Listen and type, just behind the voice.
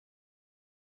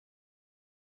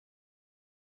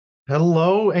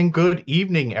Hello and good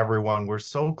evening, everyone. We're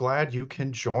so glad you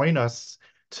can join us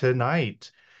tonight.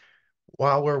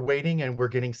 While we're waiting and we're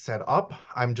getting set up,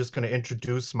 I'm just going to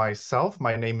introduce myself.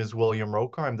 My name is William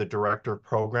Roca. I'm the Director of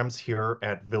Programs here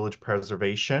at Village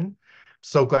Preservation.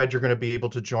 So glad you're going to be able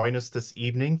to join us this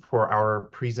evening for our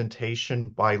presentation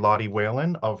by Lottie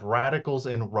Whalen of Radicals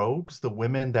and Rogues, the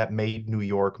Women That Made New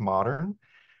York Modern.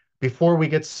 Before we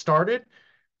get started,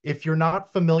 if you're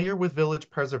not familiar with Village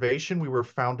Preservation, we were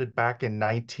founded back in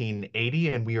 1980,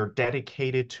 and we are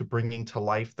dedicated to bringing to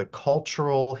life the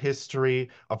cultural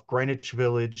history of Greenwich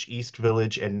Village, East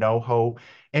Village, and NoHo,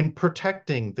 and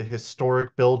protecting the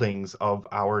historic buildings of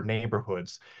our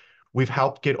neighborhoods. We've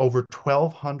helped get over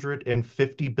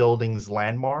 1,250 buildings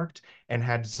landmarked and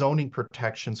had zoning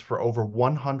protections for over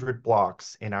 100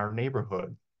 blocks in our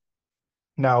neighborhood.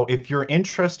 Now, if you're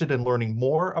interested in learning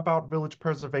more about village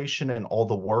preservation and all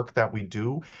the work that we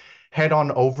do, head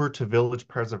on over to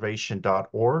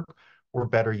villagepreservation.org, or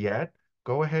better yet,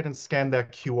 go ahead and scan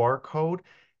that QR code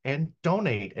and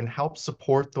donate and help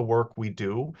support the work we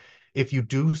do. If you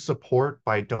do support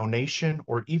by donation,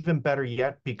 or even better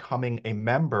yet, becoming a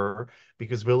member,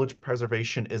 because Village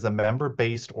Preservation is a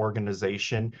member-based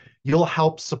organization, you'll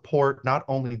help support not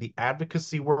only the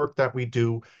advocacy work that we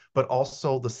do, but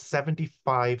also the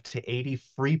 75 to 80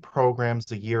 free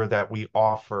programs a year that we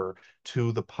offer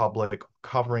to the public,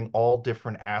 covering all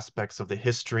different aspects of the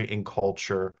history and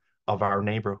culture of our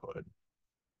neighborhood.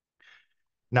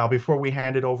 Now, before we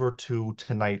hand it over to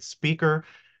tonight's speaker,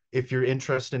 if you're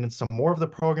interested in some more of the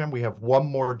program, we have one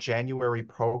more January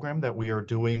program that we are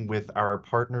doing with our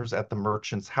partners at the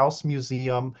Merchants House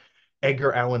Museum,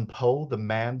 Edgar Allan Poe, The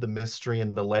Man, the Mystery,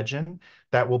 and the Legend.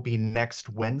 That will be next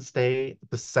Wednesday,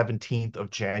 the 17th of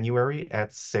January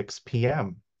at 6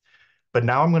 p.m. But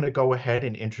now I'm going to go ahead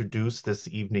and introduce this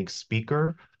evening's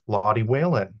speaker, Lottie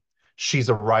Whalen. She's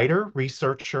a writer,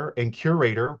 researcher, and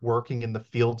curator working in the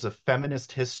fields of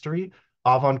feminist history,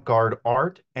 avant-garde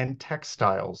art, and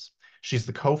textiles. She's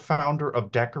the co-founder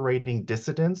of Decorating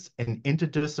Dissidents, an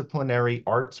interdisciplinary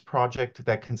arts project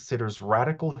that considers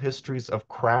radical histories of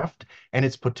craft and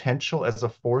its potential as a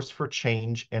force for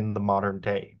change in the modern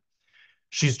day.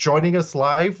 She's joining us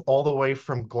live all the way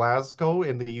from Glasgow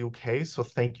in the UK. So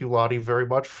thank you, Lottie, very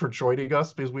much for joining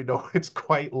us, because we know it's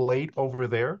quite late over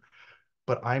there.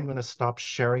 But I'm going to stop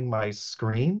sharing my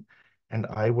screen and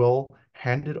I will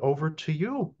hand it over to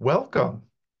you. Welcome.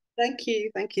 Thank you,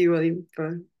 William.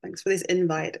 Thanks for this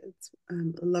invite. It's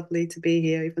lovely to be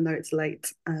here, even though it's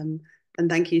late. And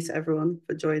thank you to everyone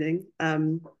for joining.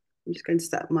 I'm just going to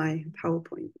set up my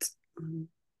PowerPoint. Um,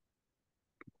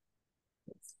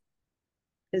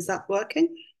 is that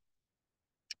working?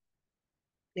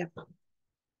 Yeah,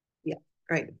 yeah,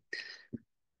 great.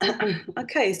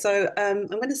 Okay, so I'm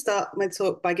going to start my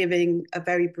talk by giving a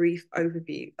very brief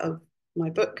overview of my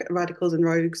book, Radicals and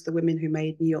Rogues, The Women Who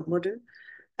Made New York Modern,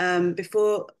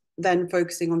 before then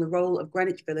focusing on the role of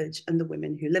Greenwich Village and the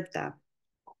women who lived there.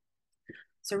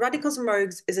 So Radicals and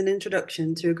Rogues is an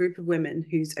introduction to a group of women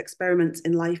whose experiments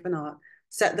in life and art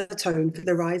set the tone for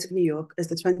the rise of New York as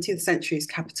the 20th century's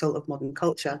capital of modern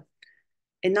culture.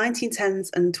 In 1910s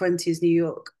and 20s New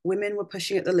York, women were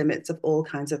pushing at the limits of all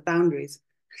kinds of boundaries,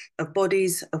 of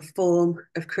bodies, of form,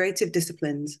 of creative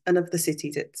disciplines, and of the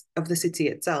city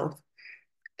itself.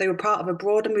 They were part of a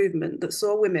broader movement that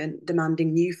saw women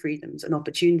demanding new freedoms and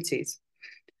opportunities.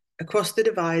 Across the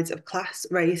divides of class,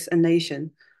 race, and nation,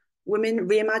 women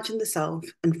reimagined the self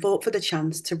and fought for the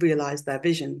chance to realize their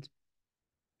vision,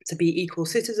 to be equal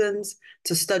citizens,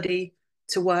 to study,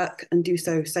 to work and do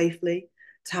so safely,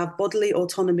 to have bodily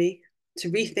autonomy, to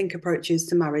rethink approaches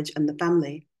to marriage and the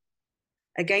family.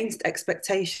 Against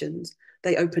expectations,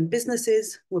 they opened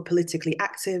businesses, were politically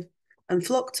active, and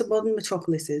flocked to modern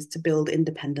metropolises to build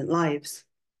independent lives.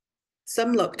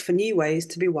 Some looked for new ways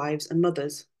to be wives and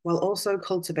mothers, while also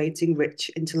cultivating rich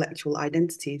intellectual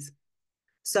identities.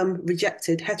 Some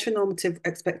rejected heteronormative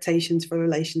expectations for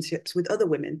relationships with other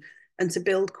women and to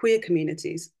build queer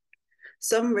communities.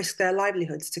 Some risked their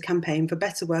livelihoods to campaign for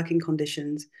better working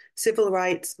conditions, civil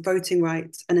rights, voting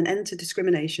rights, and an end to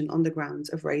discrimination on the grounds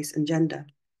of race and gender.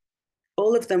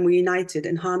 All of them were united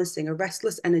in harnessing a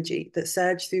restless energy that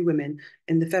surged through women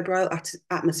in the febrile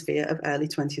atmosphere of early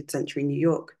 20th century New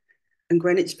York, and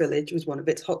Greenwich Village was one of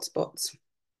its hotspots.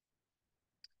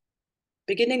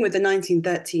 Beginning with the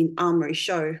 1913 Armory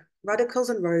show, Radicals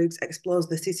and Rogues explores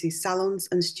the city's salons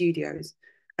and studios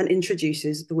and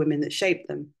introduces the women that shaped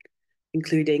them,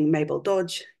 including Mabel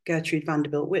Dodge, Gertrude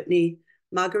Vanderbilt Whitney,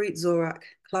 Marguerite Zorach,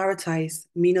 Clara Tice,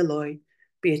 Mina Loy,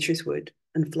 Beatrice Wood,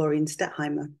 and Florine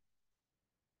Stettheimer.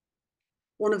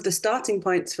 One of the starting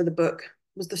points for the book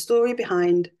was the story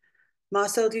behind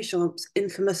Marcel Duchamp's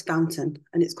infamous fountain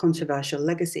and its controversial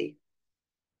legacy.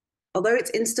 Although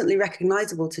it's instantly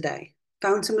recognizable today,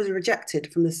 Fountain was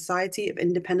rejected from the Society of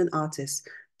Independent Artists'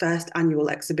 first annual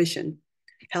exhibition,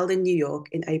 held in New York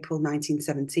in April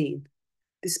 1917,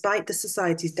 despite the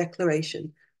Society's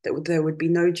declaration that there would be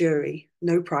no jury,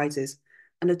 no prizes,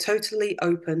 and a totally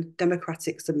open,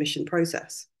 democratic submission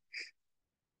process.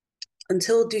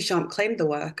 Until Duchamp claimed the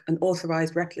work and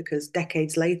authorized replicas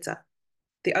decades later,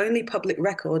 the only public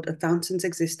record of Fountain's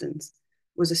existence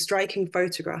was a striking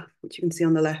photograph, which you can see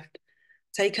on the left,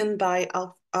 taken by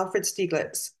Alfred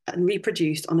Stieglitz and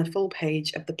reproduced on a full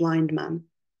page of The Blind Man,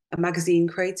 a magazine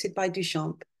created by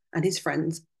Duchamp and his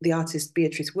friends, the artist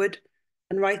Beatrice Wood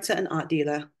and writer and art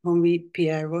dealer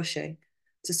Henri-Pierre Rocher,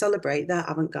 to celebrate their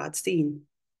avant-garde scene.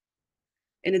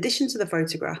 In addition to the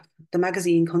photograph, the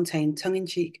magazine contained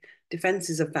tongue-in-cheek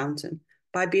defenses of Fountain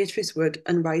by Beatrice Wood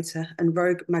and writer and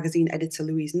Vogue magazine editor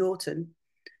Louise Norton,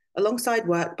 alongside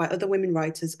work by other women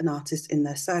writers and artists in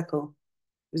their circle.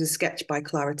 It was a sketch by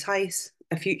Clara Tice,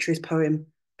 a futurist poem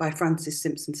by Frances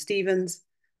Simpson Stevens,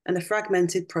 and a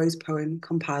fragmented prose poem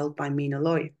compiled by Mina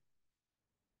Loy.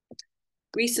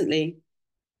 Recently,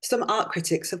 some art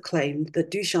critics have claimed that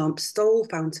Duchamp stole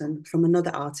Fountain from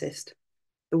another artist,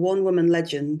 the one-woman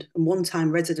legend and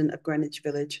one-time resident of Greenwich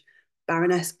Village,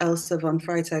 Baroness Elsa von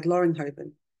Freytag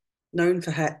Loringhoven, known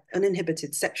for her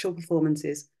uninhibited sexual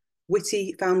performances,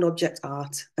 witty found object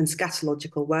art, and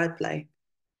scatological wordplay.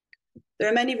 There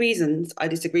are many reasons I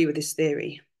disagree with this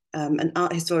theory. And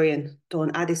art historian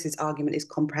Dawn Addis's argument is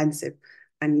comprehensive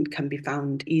and can be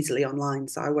found easily online,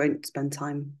 so I won't spend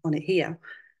time on it here.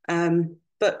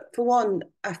 But for one,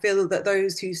 I feel that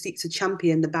those who seek to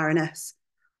champion the Baroness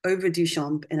over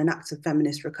Duchamp in an act of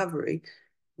feminist recovery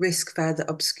risk further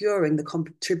obscuring the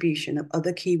contribution of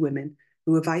other key women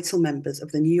who were vital members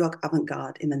of the New York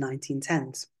avant-garde in the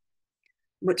 1910s.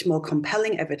 Much more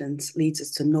compelling evidence leads us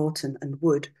to Norton and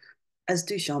Wood as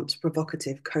Duchamp's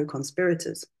provocative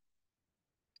co-conspirators.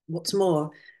 What's more,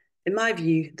 in my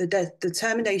view, the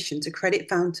determination to credit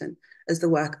Fountain as the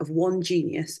work of one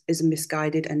genius is a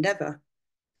misguided endeavour.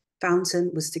 Fountain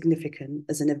was significant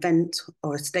as an event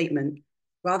or a statement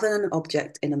rather than an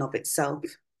object in and of itself.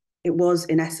 It was,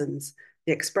 in essence,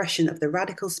 the expression of the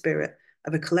radical spirit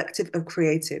of a collective of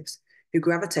creatives who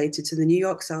gravitated to the New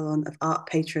York salon of art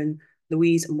patron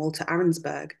Louise and Walter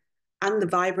Arensberg and the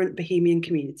vibrant bohemian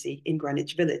community in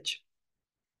Greenwich Village.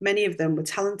 Many of them were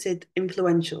talented,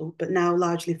 influential, but now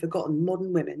largely forgotten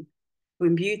modern women who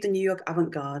imbued the New York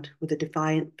avant-garde with a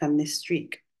defiant feminist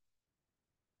streak.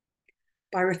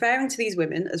 By referring to these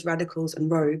women as radicals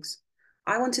and rogues,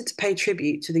 I wanted to pay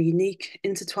tribute to the unique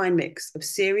intertwined mix of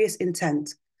serious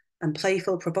intent and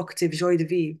playful provocative joie de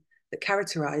vivre that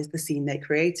characterized the scene they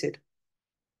created.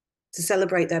 To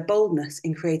celebrate their boldness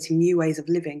in creating new ways of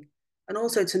living, and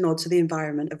also to nod to the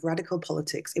environment of radical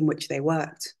politics in which they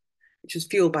worked, which was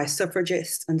fueled by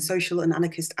suffragists and social and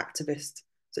anarchist activists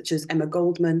such as Emma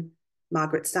Goldman,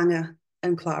 Margaret Sanger,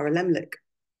 and Clara Lemlich.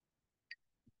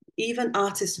 Even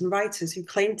artists and writers who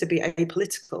claimed to be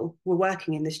apolitical were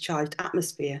working in this charged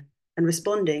atmosphere and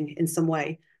responding in some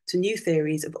way to new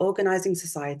theories of organizing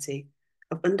society,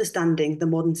 of understanding the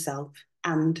modern self,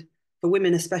 and, for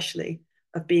women especially,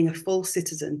 of being a full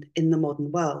citizen in the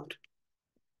modern world.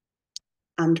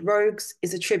 And Rogues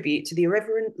is a tribute to the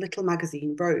irreverent little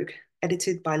magazine Rogue,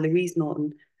 edited by Louise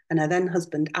Norton and her then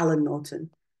husband Alan Norton,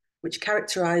 which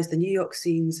characterized the New York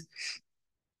scene's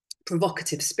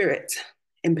provocative spirit.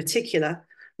 In particular,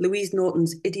 Louise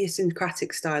Norton's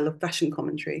idiosyncratic style of fashion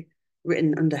commentary,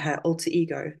 written under her alter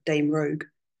ego, Dame Rogue,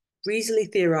 breezily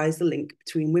theorized the link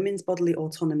between women's bodily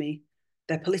autonomy,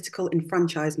 their political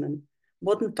enfranchisement,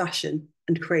 modern fashion,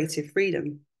 and creative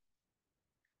freedom.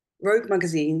 Rogue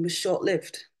magazine was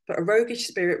short-lived, but a roguish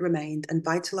spirit remained and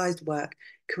vitalized work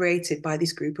created by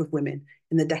this group of women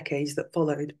in the decades that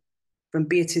followed, from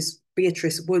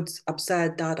Beatrice Wood's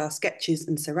absurd Dada sketches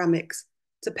and ceramics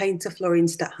to painter Florine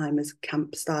Stettheimer's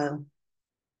camp style.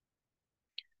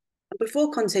 And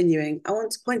before continuing, I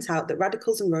want to point out that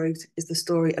Radicals and Rogues is the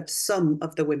story of some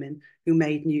of the women who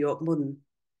made New York modern.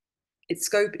 Its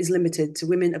scope is limited to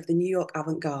women of the New York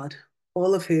avant-garde,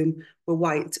 all of whom were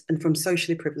white and from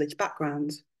socially privileged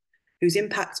backgrounds, whose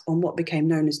impact on what became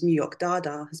known as New York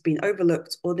Dada has been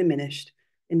overlooked or diminished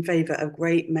in favour of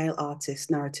great male artist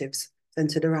narratives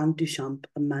centred around Duchamp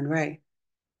and Man Ray.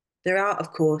 There are,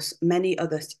 of course, many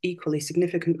other equally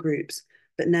significant groups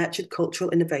that nurtured cultural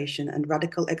innovation and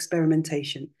radical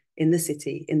experimentation in the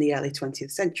city in the early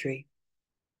 20th century.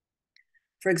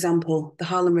 For example, the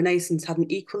Harlem Renaissance had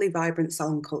an equally vibrant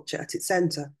salon culture at its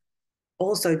centre,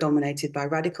 also dominated by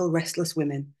radical, restless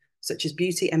women such as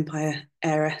beauty empire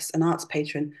heiress and arts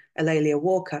patron Eulalia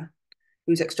Walker,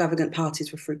 whose extravagant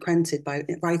parties were frequented by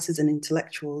writers and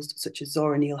intellectuals such as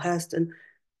Zora Neale Hurston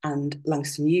and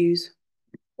Langston Hughes,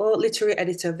 or literary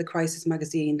editor of the Crisis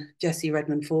magazine, Jessie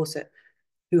Redmond Fawcett,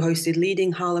 who hosted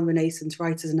leading Harlem Renaissance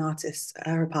writers and artists at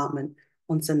her apartment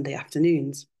on Sunday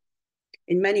afternoons.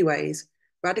 In many ways,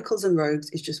 Radicals and Rogues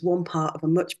is just one part of a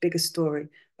much bigger story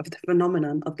of the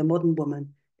phenomenon of the modern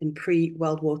woman in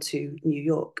pre-World War II New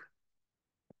York.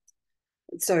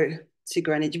 So, to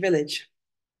Greenwich Village.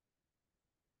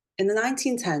 In the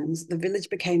 1910s, the village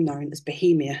became known as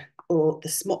Bohemia, or the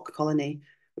smock colony,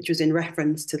 which was in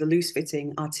reference to the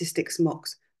loose-fitting artistic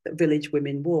smocks that village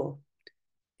women wore.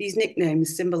 These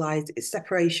nicknames symbolized its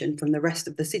separation from the rest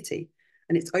of the city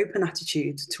and its open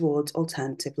attitudes towards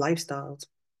alternative lifestyles.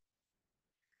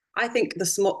 I think the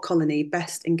smock colony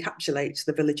best encapsulates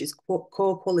the village's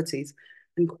core qualities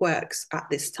and quirks at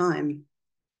this time.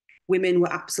 Women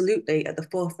were absolutely at the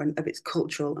forefront of its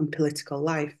cultural and political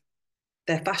life.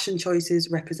 Their fashion choices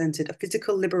represented a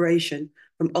physical liberation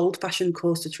from old-fashioned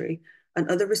corsetry and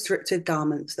other restrictive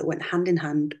garments that went hand in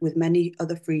hand with many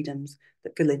other freedoms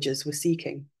that villagers were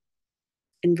seeking.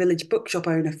 In village bookshop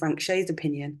owner Frank Shea's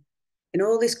opinion, in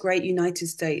all this great United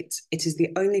States, it is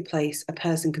the only place a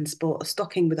person can sport a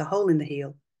stocking with a hole in the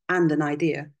heel and an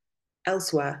idea.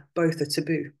 Elsewhere, both are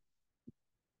taboo.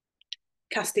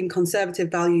 Casting conservative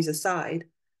values aside,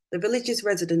 the village's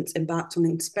residents embarked on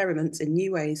experiments in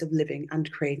new ways of living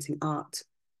and creating art.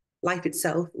 Life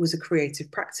itself was a creative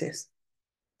practice.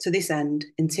 To this end,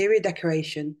 interior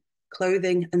decoration,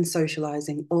 clothing, and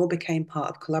socializing all became part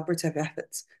of collaborative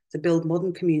efforts to build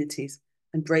modern communities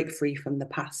and break free from the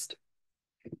past.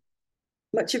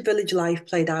 Much of village life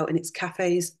played out in its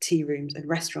cafes, tea rooms, and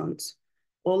restaurants,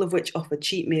 all of which offered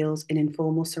cheap meals in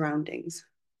informal surroundings.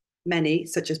 Many,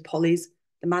 such as Polly's,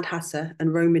 the Mad Hatter,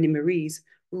 and Romany Marie's,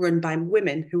 were run by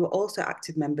women who were also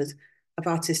active members of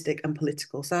artistic and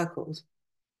political circles.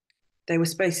 They were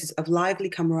spaces of lively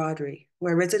camaraderie,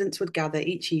 where residents would gather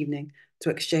each evening to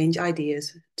exchange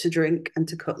ideas, to drink, and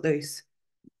to cut loose.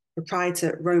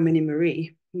 Proprietor Romany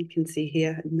Marie, you can see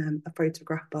here in a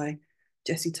photograph by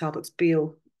Jessie Tarbuck's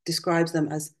Beale, describes them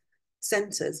as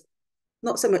centres,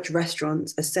 not so much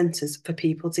restaurants as centres for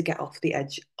people to get off the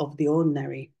edge of the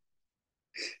ordinary.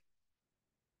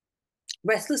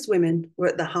 Restless women were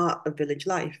at the heart of village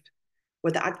life,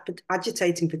 whether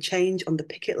agitating for change on the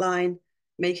picket line,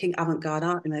 making avant-garde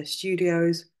art in their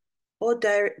studios, or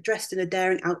dressed in a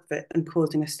daring outfit and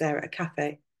causing a stir at a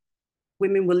cafe.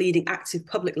 Women were leading active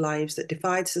public lives that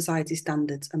defied society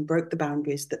standards and broke the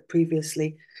boundaries that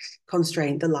previously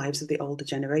constrained the lives of the older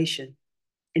generation.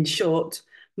 In short,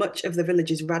 much of the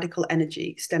village's radical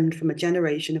energy stemmed from a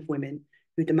generation of women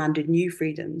who demanded new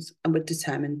freedoms and were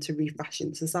determined to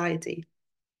refashion society.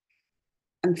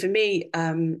 And for me,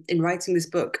 in writing this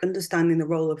book, understanding the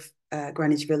role of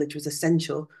Greenwich Village was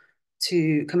essential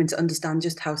to coming to understand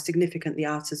just how significant the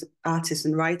artists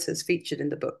and writers featured in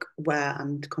the book were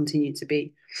and continue to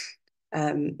be.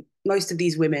 Most of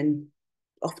these women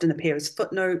often appear as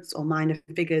footnotes or minor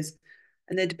figures,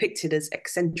 and they're depicted as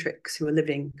eccentrics who are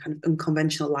living kind of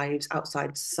unconventional lives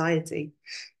outside society.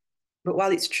 But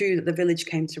while it's true that the village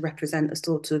came to represent a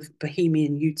sort of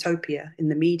bohemian utopia in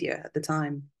the media at the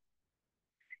time,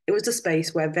 it was a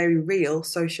space where very real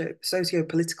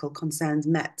socio-political concerns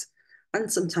met and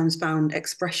sometimes found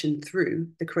expression through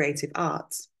the creative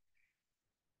arts.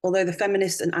 Although the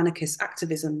feminist and anarchist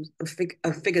activism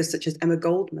of figures such as Emma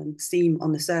Goldman seem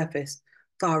on the surface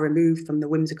far removed from the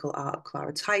whimsical art of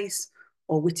Clara Tice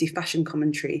or witty fashion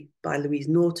commentary by Louise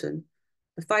Norton,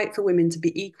 the fight for women to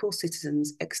be equal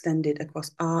citizens extended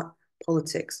across art,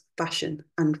 politics, fashion,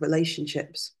 and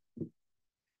relationships.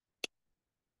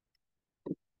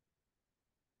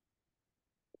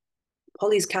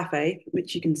 Polly's Cafe,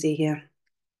 which you can see here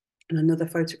in another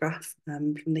photograph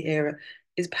from the era,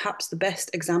 is perhaps the best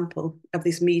example of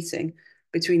this meeting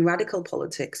between radical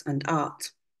politics and art.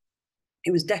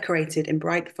 It was decorated in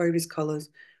bright Fauves colours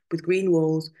with green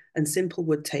walls and simple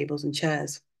wood tables and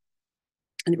chairs.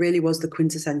 And it really was the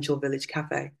quintessential village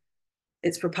cafe.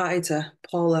 Its proprietor,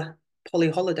 Polly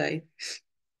Holiday,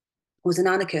 was an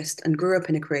anarchist and grew up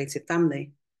in a creative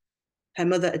family. Her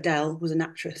mother, Adele, was an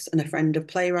actress and a friend of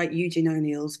playwright Eugene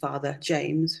O'Neill's father,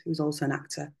 James, who was also an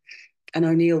actor, and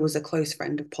O'Neill was a close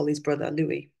friend of Polly's brother,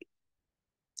 Louis.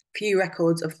 Few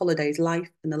records of Holiday's life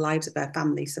and the lives of her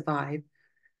family survive,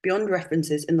 beyond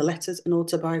references in the letters and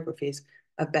autobiographies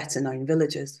of better-known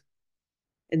villagers.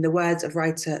 In the words of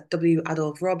writer W.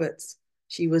 Adolph Roberts,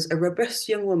 she was a robust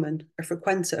young woman, a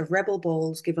frequenter of rebel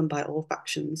balls given by all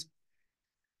factions.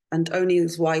 and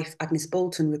O'Neill's wife, Agnes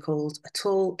Bolton, recalls a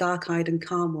tall, dark-eyed and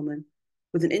calm woman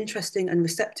with an interesting and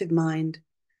receptive mind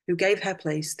who gave her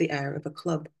place the air of a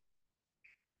club.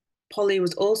 Polly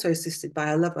was also assisted by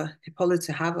her lover, Hippolyte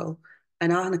Havel,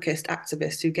 an anarchist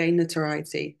activist who gained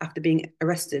notoriety after being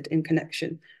arrested in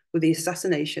connection with the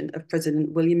assassination of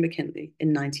President William McKinley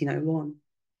in 1901,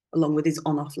 along with his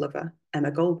on-off lover,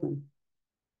 Emma Goldman.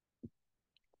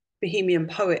 Bohemian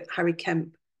poet Harry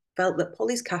Kemp felt that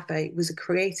Polly's Cafe was a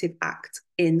creative act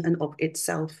in and of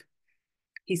itself.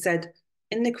 He said,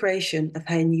 in the creation of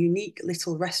her unique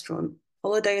little restaurant,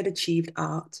 Holiday had achieved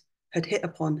art, had hit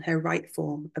upon her right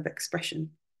form of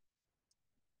expression.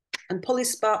 And Polly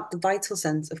sparked the vital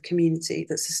sense of community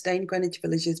that sustained Greenwich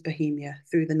Village's bohemia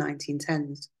through the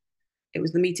 1910s. It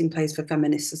was the meeting place for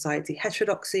feminist society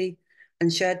heterodoxy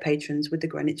and shared patrons with the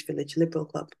Greenwich Village Liberal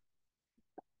Club.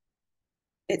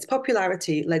 Its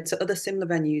popularity led to other similar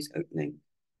venues opening,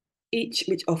 each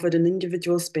which offered an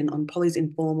individual spin on Polly's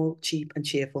informal, cheap and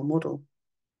cheerful model.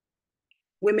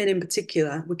 Women in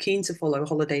particular were keen to follow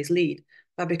Holiday's lead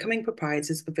by becoming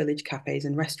proprietors of village cafes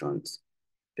and restaurants.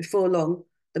 Before long,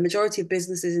 the majority of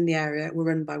businesses in the area were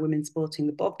run by women sporting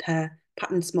the bobbed hair,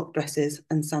 patterned smock dresses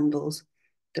and sandals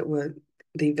that were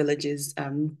the village's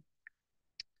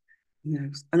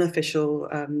unofficial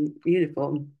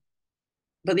uniform.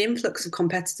 But the influx of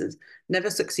competitors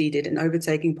never succeeded in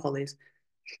overtaking Polly's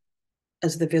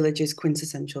as the village's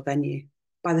quintessential venue.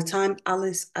 By the time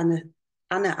Anna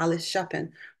Alice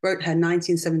Chapin wrote her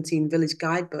 1917 village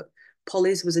guidebook,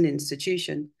 Polly's was an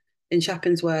institution. In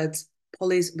Chapin's words,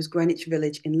 Polly's was Greenwich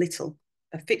Village in little,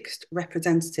 a fixed,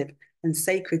 representative and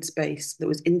sacred space that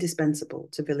was indispensable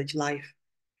to village life.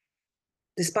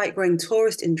 Despite growing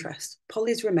tourist interest,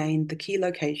 Polly's remained the key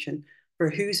location for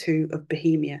a who's who of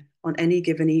Bohemia on any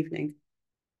given evening.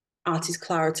 Artist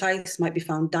Clara Tice might be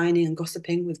found dining and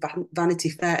gossiping with Vanity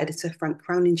Fair editor Frank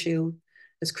Crowninshield,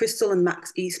 as Crystal and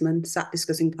Max Eastman sat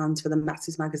discussing plans for the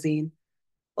Masses magazine.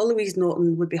 Or Louise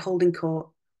Norton would be holding court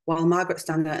while Margaret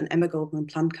Stanger and Emma Goldman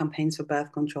planned campaigns for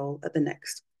birth control at the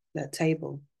next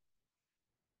table.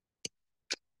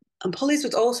 And Polly's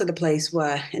was also the place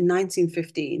where, in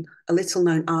 1915, a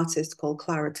little-known artist called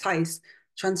Clara Tice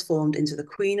transformed into the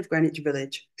Queen of Greenwich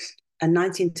Village, a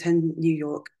 1910's New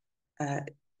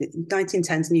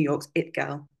York's It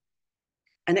Girl.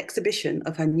 An exhibition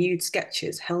of her nude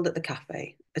sketches held at the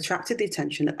cafe attracted the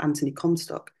attention of Anthony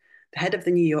Comstock, the head of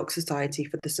the New York Society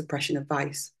for the Suppression of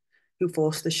Vice, who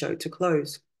forced the show to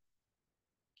close.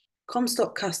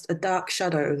 Comstock cast a dark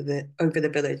shadow over the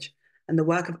village and the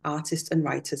work of artists and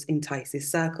writers in Tice's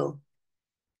circle.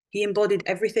 He embodied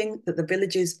everything that the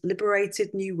village's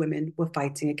liberated new women were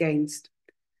fighting against.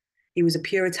 He was a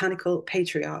puritanical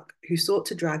patriarch who sought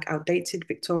to drag outdated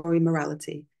Victorian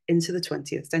morality into the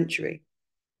 20th century.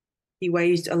 He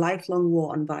waged a lifelong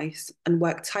war on vice and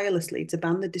worked tirelessly to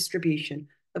ban the distribution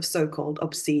of so-called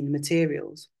obscene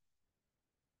materials.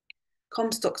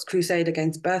 Comstock's crusade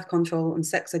against birth control and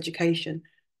sex education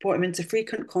brought him into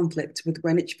frequent conflict with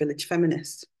Greenwich Village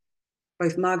feminists.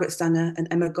 Both Margaret Stanger and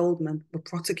Emma Goldman were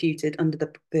prosecuted under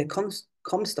the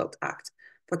Comstock Act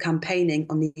for campaigning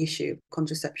on the issue of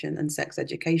contraception and sex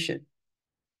education.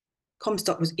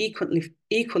 Comstock was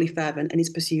equally fervent in his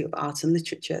pursuit of art and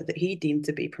literature that he deemed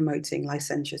to be promoting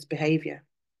licentious behaviour.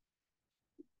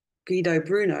 Guido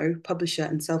Bruno, publisher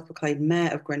and self-proclaimed mayor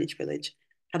of Greenwich Village,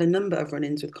 had a number of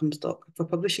run-ins with Comstock for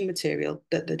publishing material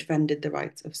that defended the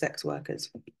rights of sex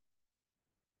workers.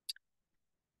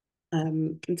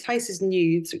 And Tice's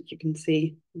nudes, which you can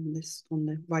see on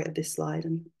the right of this slide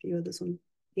and a few others on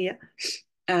here,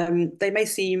 they may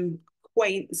seem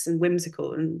quaint and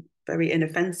whimsical and very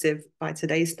inoffensive by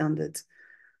today's standards,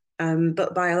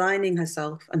 but by aligning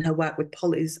herself and her work with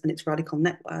Polly's and its radical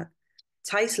network,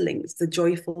 Tice links the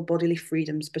joyful bodily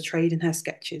freedoms portrayed in her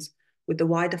sketches with the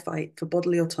wider fight for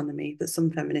bodily autonomy that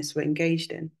some feminists were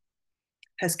engaged in.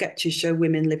 Her sketches show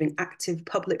women living active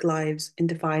public lives in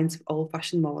defiance of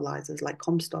old-fashioned moralizers like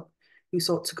Comstock, who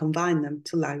sought to confine them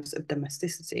to lives of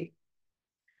domesticity.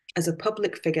 As a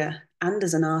public figure and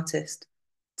as an artist,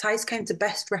 Tice came to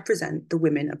best represent the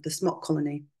women of the smock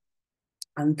colony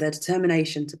and their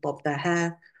determination to bob their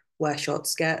hair, wear short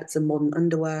skirts and modern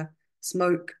underwear,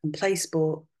 smoke and play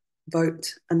sport,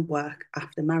 vote and work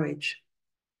after marriage.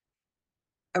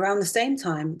 Around the same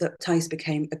time that Tice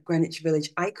became a Greenwich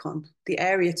Village icon, the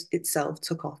area itself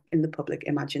took off in the public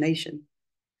imagination.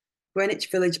 Greenwich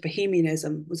Village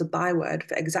bohemianism was a byword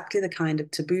for exactly the kind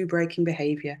of taboo-breaking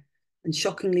behaviour and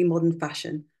shockingly modern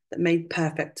fashion that made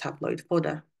perfect tabloid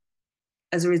fodder.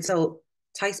 As a result,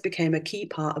 Tice became a key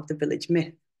part of the village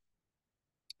myth.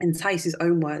 In Tice's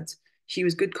own words, she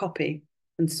was good copy,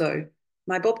 and so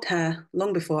My bobbed hair,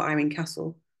 long before Irene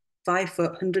Castle, 5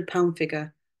 foot, £100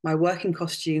 figure, my working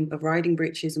costume of riding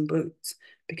breeches and boots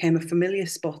became a familiar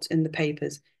spot in the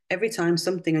papers every time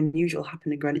something unusual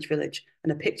happened in Greenwich Village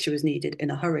and a picture was needed in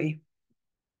a hurry.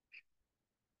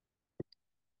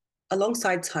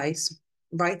 Alongside Tice,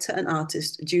 writer and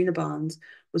artist Juna Barnes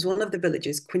was one of the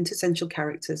village's quintessential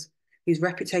characters whose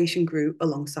reputation grew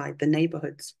alongside the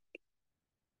neighbourhoods.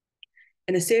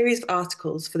 In a series of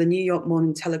articles for the New York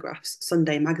Morning Telegraph's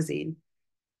Sunday magazine,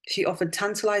 she offered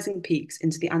tantalising peeks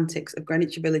into the antics of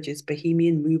Greenwich Village's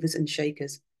bohemian movers and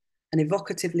shakers, and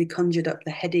evocatively conjured up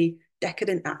the heady,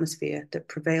 decadent atmosphere that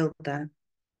prevailed there.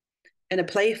 In a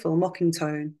playful, mocking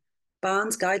tone,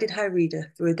 Barnes guided her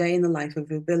reader through a day in the life of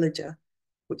a villager,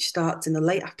 which starts in the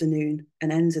late afternoon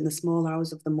and ends in the small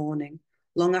hours of the morning,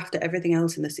 long after everything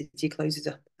else in the city closes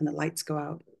up and the lights go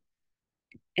out.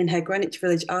 In her Greenwich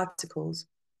Village articles,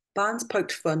 Barnes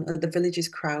poked fun at the village's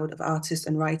crowd of artists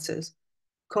and writers,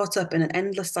 caught up in an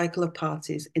endless cycle of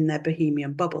parties in their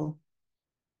bohemian bubble.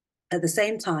 At the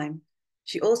same time,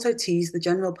 she also teased the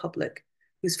general public,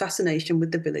 whose fascination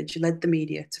with the village led the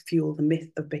media to fuel the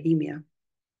myth of Bohemia.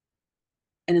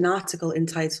 In an article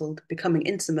entitled Becoming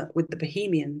Intimate with the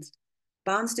Bohemians,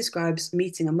 Barnes describes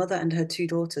meeting a mother and her 2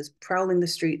 daughters prowling the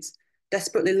streets,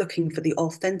 desperately looking for the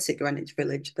authentic Greenwich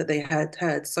Village that they had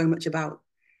heard so much about.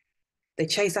 They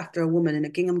chase after a woman in a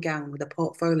gingham gown with a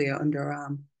portfolio under her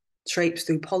arm, traipse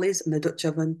through Polly's and the Dutch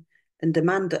oven, and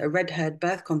demand that a red-haired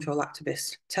birth control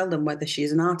activist tell them whether she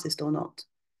is an artist or not.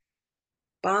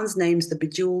 Barnes names the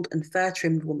bejeweled and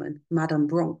fair-trimmed woman Madame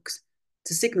Bronx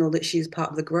to signal that she is part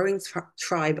of the growing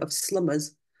tribe of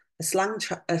slummers,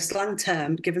 a slang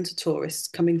term given to tourists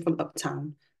coming from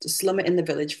uptown to slum it in the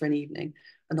village for an evening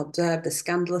and observe the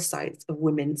scandalous sights of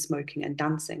women smoking and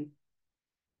dancing.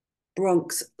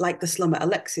 Bronx, like the slummer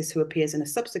Alexis, who appears in a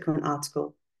subsequent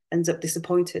article, ends up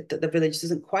disappointed that the village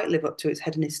doesn't quite live up to its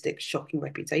hedonistic, shocking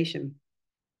reputation.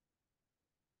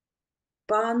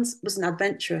 Barnes was an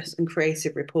adventurous and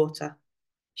creative reporter.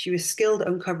 She was skilled at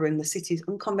uncovering the city's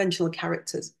unconventional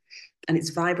characters and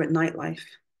its vibrant nightlife,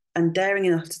 and daring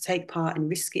enough to take part in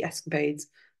risky escapades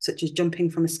such as jumping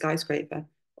from a skyscraper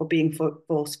or being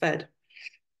force-fed.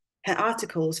 Her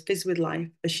articles fizz with life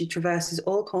as she traverses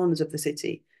all corners of the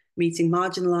city, meeting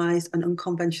marginalised and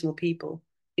unconventional people,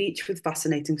 each with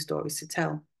fascinating stories to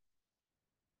tell.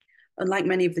 Unlike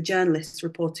many of the journalists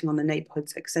reporting on the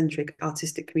neighbourhood's eccentric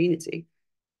artistic community,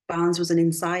 Barnes was an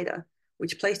insider,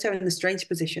 which placed her in the strange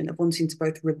position of wanting to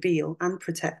both reveal and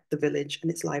protect the village and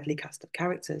its lively cast of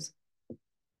characters.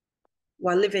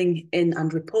 While living in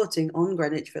and reporting on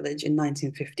Greenwich Village in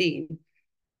 1915,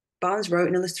 Barnes wrote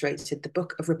and illustrated the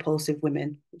Book of Repulsive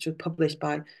Women, which was published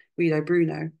by Guido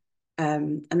Bruno,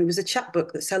 and it was a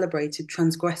chapbook that celebrated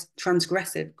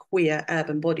transgressive queer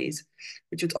urban bodies,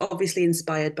 which was obviously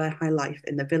inspired by high life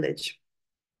in the village.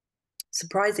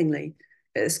 Surprisingly,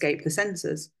 it escaped the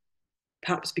censors,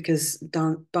 perhaps because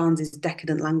Barnes's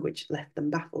decadent language left them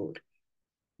baffled.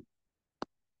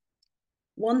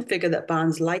 One figure that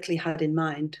Barnes likely had in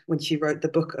mind when she wrote the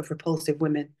Book of Repulsive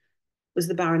Women was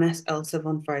the Baroness Elsa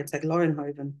von Freytag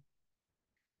Loringhoven,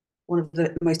 one of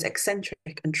the most eccentric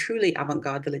and truly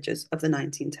avant-garde villagers of the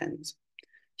 1910s.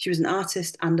 She was an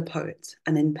artist and a poet,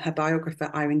 and in her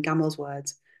biographer Irene Gamel's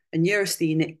words, a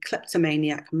neurasthenic,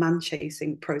 kleptomaniac,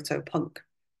 man-chasing proto-punk.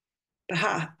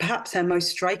 Perhaps her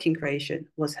most striking creation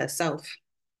was herself.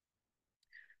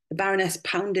 The Baroness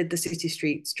pounded the city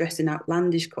streets dressed in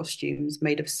outlandish costumes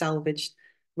made of salvaged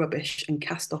rubbish and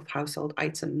cast-off household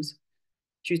items.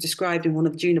 She was described in one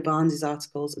of Juna Barnes's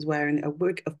articles as wearing a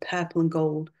wig of purple and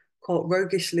gold, caught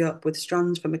roguishly up with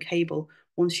strands from a cable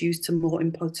once used to moor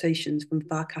importations from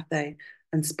Far Cathay,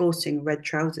 and sporting red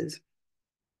trousers.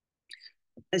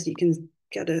 As you can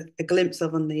get a glimpse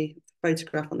of on the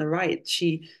photograph on the right,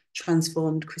 she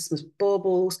transformed Christmas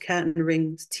baubles, curtain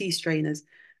rings, tea strainers,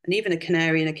 and even a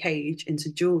canary in a cage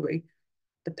into jewellery,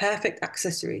 the perfect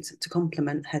accessories to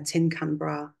complement her tin can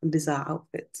bra and bizarre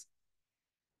outfits.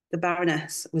 The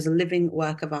Baroness was a living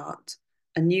work of art,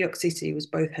 and New York City was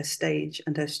both her stage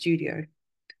and her studio.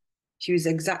 She was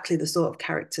exactly the sort of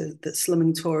character that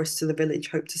slumming tourists to the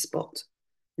village hoped to spot,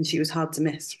 and she was hard to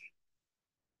miss.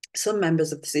 Some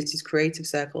members of the city's creative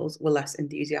circles were less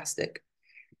enthusiastic.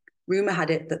 Rumour had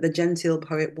it that the genteel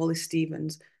poet Wallace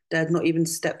Stevens dared not even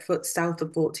step foot south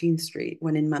of 14th Street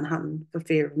when in Manhattan for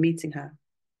fear of meeting her.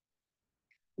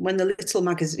 When the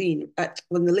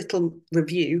Little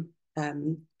Review,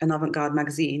 an avant-garde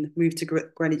magazine, moved to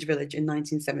Greenwich Village in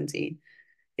 1917,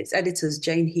 its editors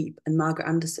Jane Heap and Margaret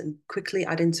Anderson quickly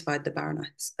identified the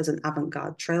Baroness as an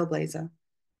avant-garde trailblazer.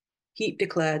 Heap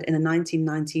declared in a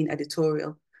 1919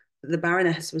 editorial The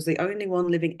Baroness was the only one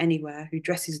living anywhere who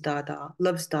dresses Dada,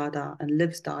 loves Dada, and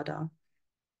lives Dada.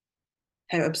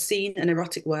 Her obscene and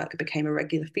erotic work became a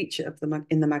regular feature of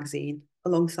in the magazine,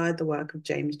 alongside the work of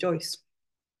James Joyce.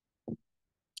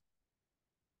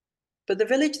 But the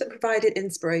village that provided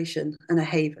inspiration and a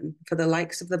haven for the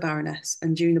likes of the Baroness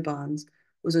and Juna Barnes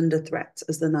was under threat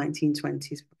as the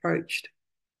 1920s approached.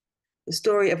 The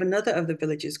story of another of the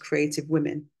village's creative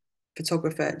women,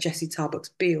 photographer Jessie Tarbuck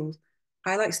Beals,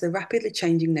 highlights the rapidly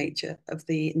changing nature of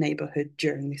the neighbourhood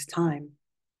during this time.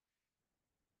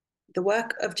 The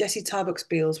work of Jessie Tarbuck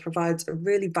Beals provides a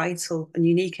really vital and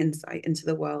unique insight into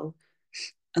the world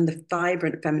and the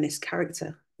vibrant feminist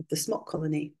character of the smock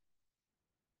colony.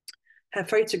 Her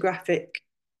photographic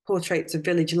portraits of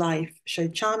village life show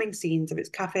charming scenes of its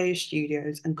cafes,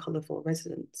 studios, and colourful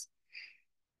residents.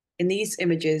 In these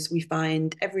images, we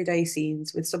find everyday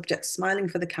scenes with subjects smiling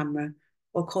for the camera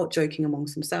or caught joking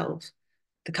amongst themselves,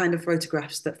 the kind of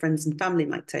photographs that friends and family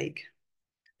might take.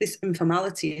 This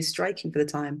informality is striking for the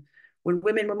time, when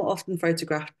women were more often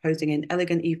photographed posing in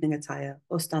elegant evening attire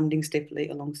or standing stiffly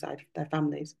alongside their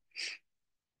families.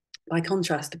 By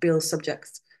contrast, Beale's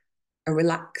subjects are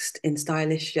relaxed in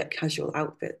stylish yet casual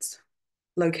outfits.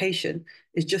 Location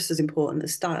is just as important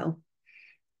as style,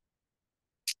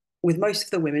 with most of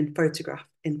the women photographed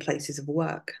in places of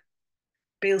work.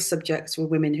 Beale's subjects were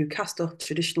women who cast off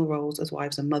traditional roles as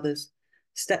wives and mothers,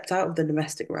 stepped out of the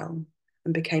domestic realm,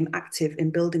 and became active in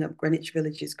building up Greenwich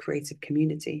Village's creative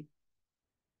community.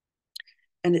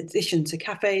 In addition to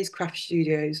cafes, craft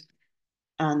studios,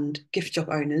 and gift shop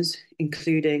owners,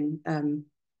 including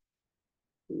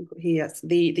here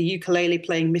the ukulele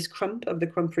playing Miss Crump of the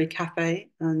Crumpery Cafe,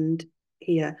 and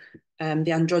here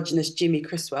the androgynous Jimmy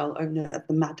Criswell, owner of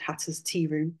the Mad Hatter's Tea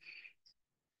Room.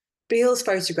 Beale's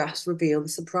photographs reveal the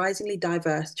surprisingly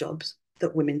diverse jobs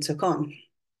that women took on.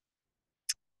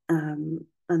 And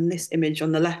this image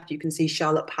on the left, you can see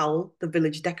Charlotte Powell, the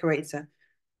village decorator,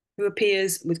 who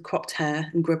appears with cropped hair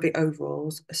and grubby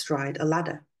overalls astride a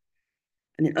ladder.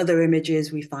 And in other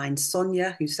images, we find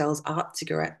Sonia, who sells art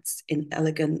cigarettes in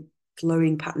elegant,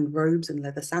 flowing patterned robes and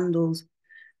leather sandals,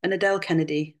 and Adele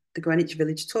Kennedy, the Greenwich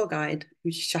Village tour guide,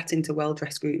 who's chatting to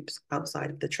well-dressed groups outside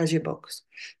of the treasure box.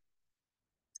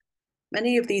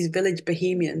 Many of these village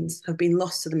bohemians have been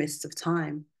lost to the mists of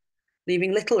time,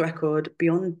 leaving little record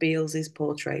beyond Beales's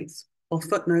portraits or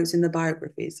footnotes in the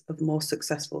biographies of more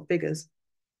successful figures.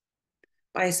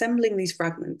 By assembling these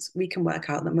fragments, we can work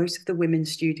out that most of the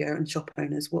women's studio and shop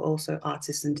owners were also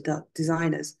artists and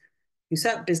designers who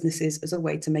set up businesses as a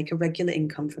way to make a regular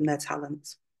income from their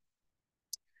talents.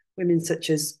 Women such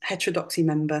as Heterodoxy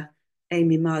member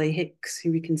Amy Marley Hicks,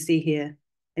 who we can see here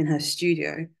in her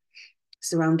studio,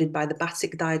 surrounded by the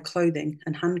batik-dyed clothing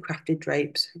and handcrafted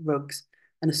drapes, rugs,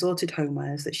 and assorted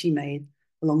homewares that she made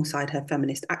alongside her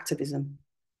feminist activism.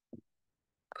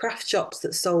 Craft shops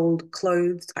that sold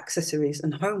clothes, accessories,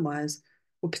 and homewares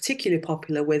were particularly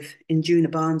popular with, in Juna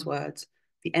Barnes' words,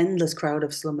 the endless crowd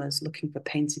of slummers looking for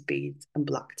painted beads and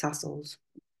black tassels.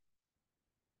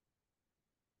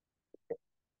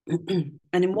 And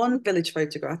in one village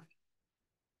photograph,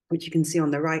 which you can see on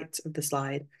the right of the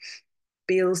slide,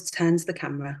 Beals turns the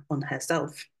camera on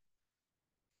herself.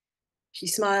 She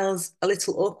smiles a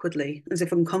little awkwardly, as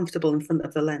if uncomfortable in front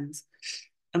of the lens,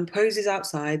 and poses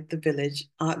outside the village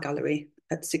art gallery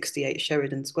at 68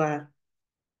 Sheridan Square.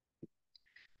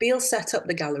 Beals set up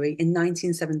the gallery in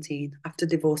 1917 after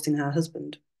divorcing her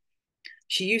husband.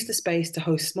 She used the space to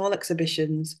host small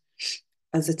exhibitions,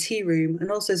 as a tea room,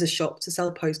 and also as a shop to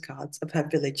sell postcards of her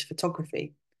village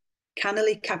photography,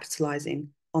 cannily capitalising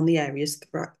on the area's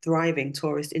thriving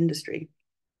tourist industry.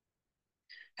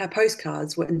 Her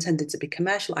postcards were intended to be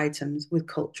commercial items with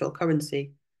cultural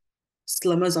currency.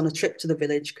 Slummers on a trip to the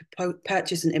village could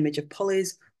purchase an image of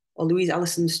Polly's or Louise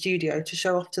Allison's studio to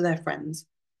show off to their friends,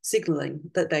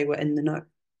 signalling that they were in the know.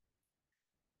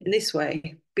 In this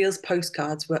way, Beale's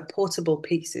postcards were portable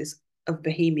pieces of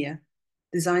Bohemia,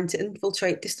 designed to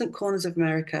infiltrate distant corners of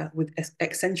America with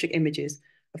eccentric images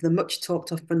of the much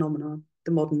talked of phenomenon,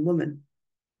 the modern woman.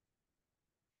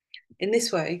 In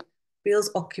this way,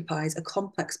 Beals occupies a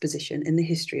complex position in the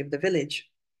history of the village.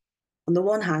 On the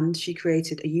one hand, she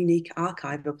created a unique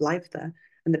archive of life there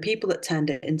and the people that turned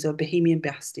it into a Bohemian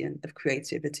bastion of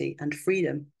creativity and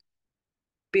freedom.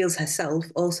 Beals herself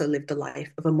also lived the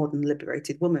life of a modern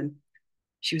liberated woman.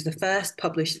 She was the first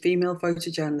published female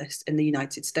photojournalist in the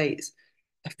United States,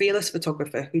 a fearless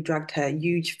photographer who dragged her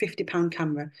huge 50-pound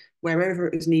camera wherever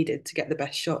it was needed to get the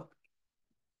best shot.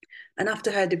 And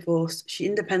after her divorce, she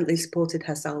independently supported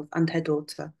herself and her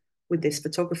daughter with this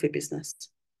photography business.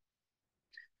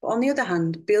 But on the other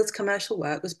hand, Beale's commercial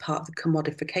work was part of the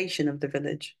commodification of the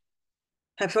village.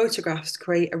 Her photographs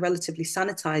create a relatively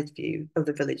sanitized view of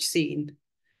the village scene.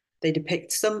 They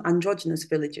depict some androgynous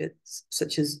villagers,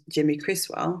 such as Jimmy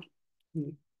Criswell,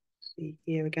 you see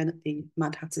here again at the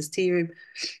Mad Hatter's Tea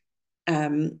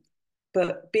Room.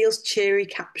 But Beale's cheery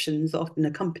captions that often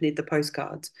accompanied the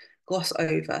postcards gloss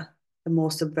over the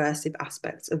more subversive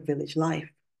aspects of village life.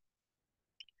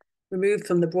 Removed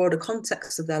from the broader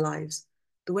context of their lives,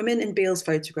 the women in Beale's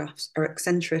photographs are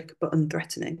eccentric but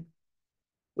unthreatening.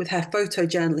 With her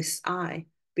photojournalist's eye,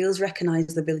 Beale's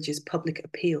recognised the village's public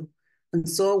appeal and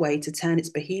saw a way to turn its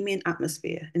bohemian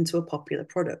atmosphere into a popular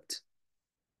product.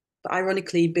 But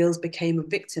ironically, Beale's became a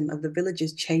victim of the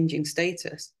village's changing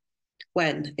status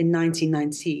when, in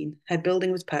 1919, her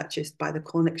building was purchased by the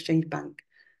Corn Exchange Bank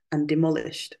and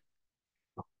demolished.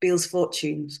 Beale's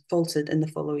fortunes faltered in the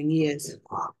following years,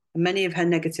 and many of her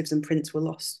negatives and prints were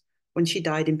lost when she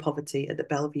died in poverty at the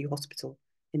Bellevue Hospital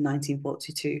in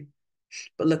 1942.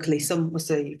 But luckily, some were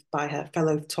saved by her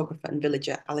fellow photographer and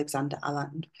villager, Alexander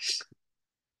Alland,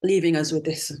 leaving us with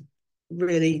this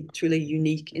really, truly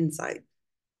unique insight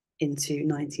into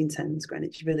 1910's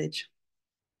Greenwich Village.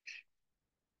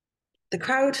 The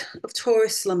crowd of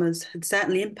tourist slummers had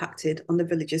certainly impacted on the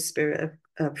village's spirit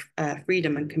of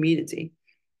freedom and community.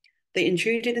 They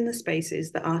intruded in the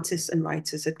spaces that artists and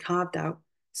writers had carved out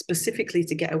specifically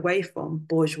to get away from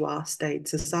bourgeois staid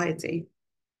society.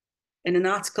 In an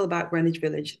article about Greenwich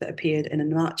Village that appeared in a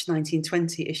March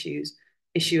 1920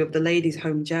 issue of the Ladies'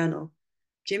 Home Journal,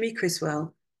 Jimmy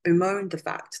Criswell bemoaned the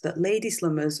fact that lady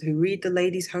slummers who read the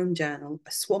Ladies' Home Journal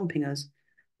are swamping us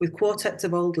with quartets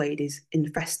of old ladies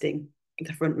infesting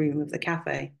the front room of the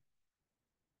cafe.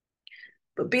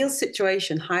 But Beale's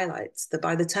situation highlights that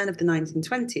by the turn of the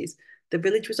 1920s, the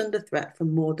village was under threat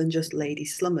from more than just lady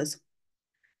slummers.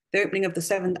 The opening of the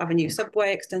 7th Avenue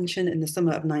subway extension in the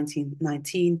summer of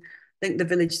 1919 linked the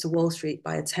village to Wall Street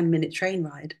by a 10-minute train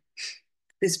ride.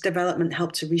 This development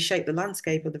helped to reshape the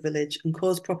landscape of the village and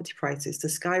caused property prices to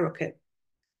skyrocket.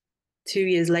 2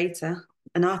 years later,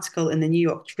 an article in the New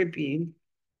York Tribune,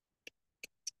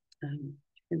 you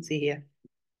can see here,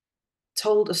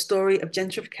 told a story of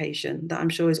gentrification that I'm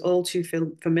sure is all too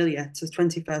familiar to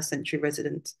 21st century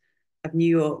residents of New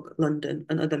York, London,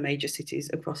 and other major cities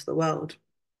across the world,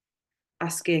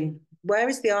 asking, where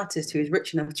is the artist who is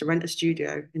rich enough to rent a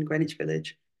studio in Greenwich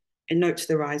Village? It notes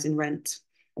the rise in rent.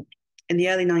 In the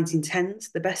early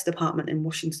 1910s, the best apartment in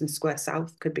Washington Square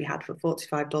South could be had for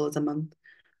 $45 a month,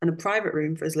 and a private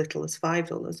room for as little as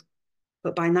 $5.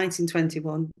 But by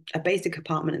 1921, a basic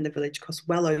apartment in the village cost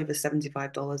well over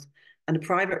 $75, and a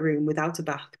private room without a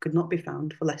bath could not be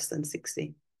found for less than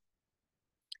 $60.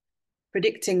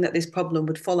 Predicting that this problem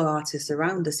would follow artists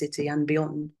around the city and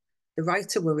beyond, the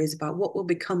writer worries about what will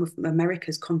become of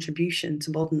America's contribution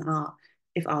to modern art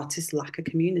if artists lack a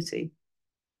community.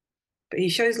 But he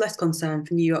shows less concern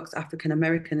for New York's African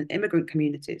American and immigrant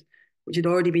communities, which had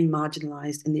already been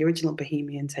marginalized in the original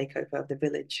bohemian takeover of the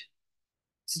village,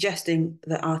 suggesting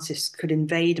that artists could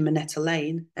invade Minetta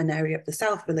Lane, an area of the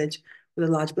South Village with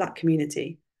a large Black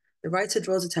community. The writer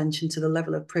draws attention to the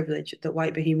level of privilege that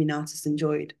white bohemian artists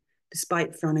enjoyed,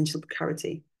 despite financial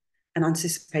precarity, and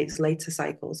anticipates later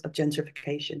cycles of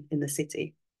gentrification in the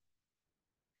city.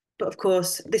 But of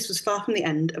course, this was far from the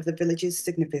end of the village's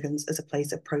significance as a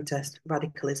place of protest,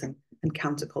 radicalism, and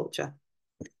counterculture.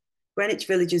 Greenwich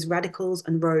Village's radicals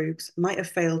and rogues might have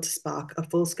failed to spark a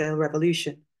full-scale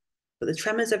revolution, but the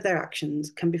tremors of their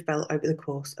actions can be felt over the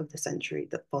course of the century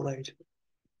that followed.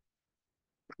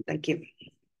 Thank you.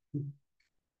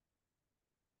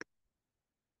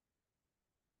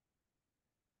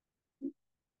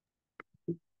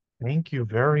 Thank you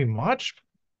very much,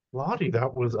 Lottie.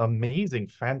 That was amazing.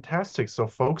 Fantastic. So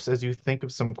folks, as you think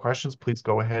of some questions, please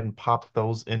go ahead and pop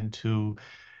those into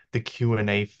the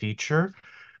Q&A feature.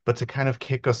 But to kind of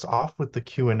kick us off with the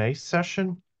Q&A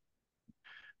session,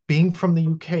 being from the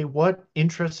UK, what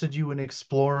interested you in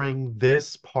exploring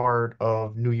this part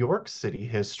of New York City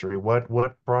history? What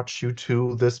brought you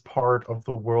to this part of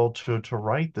the world to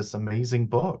write this amazing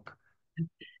book?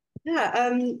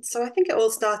 Yeah, so I think it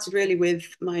all started really with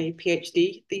my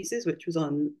PhD thesis, which was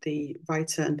on the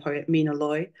writer and poet Mina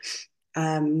Loy.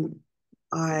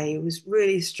 I was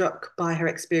really struck by her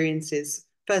experiences,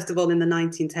 first of all, in the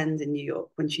 1910s in New York,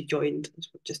 when she joined, as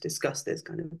we've just discussed, this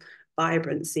kind of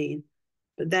vibrant scene.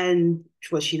 But then,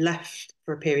 well, she left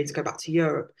for a period to go back to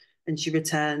Europe, and she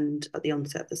returned at the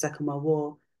onset of the Second World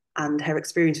War, and her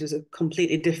experience was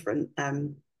completely different.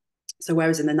 So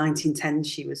whereas in the 1910s,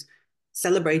 she was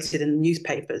celebrated in the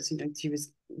newspapers, she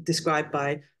was described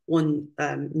by one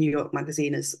New York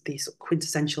magazine as the sort of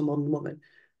quintessential modern woman.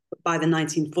 by the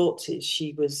 1940s,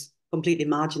 she was completely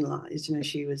marginalized. You know,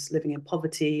 she was living in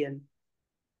poverty and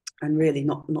really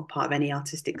not part of any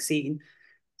artistic scene.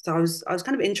 So I was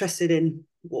kind of interested in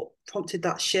what prompted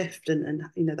that shift and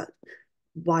you know that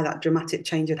why that dramatic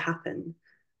change had happened.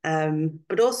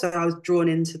 But also I was drawn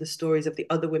into the stories of the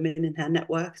other women in her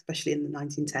network, especially in the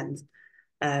 1910s.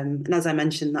 And as I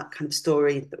mentioned, that kind of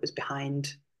story that was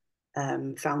behind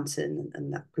Fountain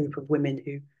and that group of women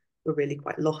who were really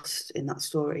quite lost in that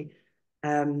story.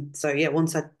 So yeah,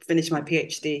 once I finished my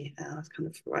PhD, I was kind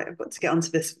of right. I've got to get onto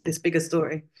this bigger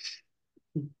story.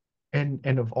 And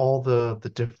of all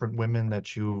the different women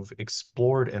that you've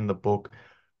explored in the book,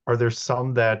 are there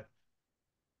some that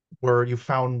where you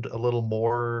found a little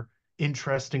more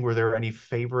interesting? Were there any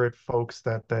favorite folks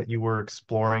that you were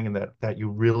exploring and that you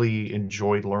really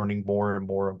enjoyed learning more and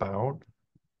more about?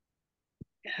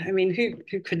 I mean,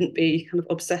 who couldn't be kind of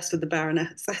obsessed with the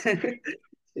Baroness?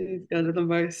 She's kind of the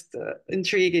most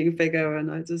intriguing figure,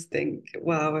 and I just think,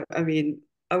 wow. I mean,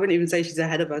 I wouldn't even say she's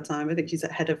ahead of her time. I think she's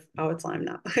ahead of our time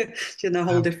now. She's in a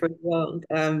whole different world.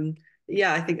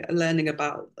 Yeah, I think learning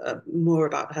about more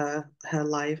about her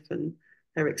life and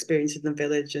her experience in the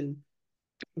village, and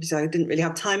obviously I didn't really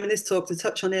have time in this talk to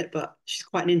touch on it, but she's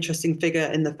quite an interesting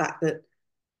figure in the fact that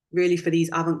really for these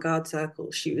avant-garde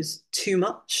circles, she was too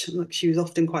much. Like she was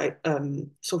often quite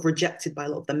sort of rejected by a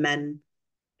lot of the men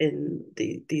in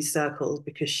these circles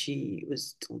because she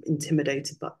was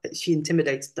intimidated, but she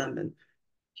intimidated them, and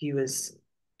she was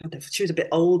a bit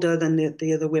older than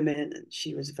the other women, and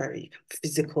she was very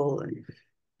physical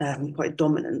and quite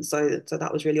dominant. So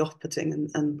that was really off-putting,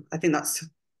 and I think that's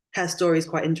her story is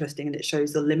quite interesting, and it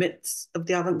shows the limits of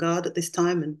the avant-garde at this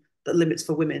time and the limits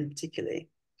for women particularly.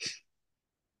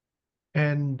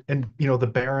 And you know, the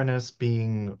Baroness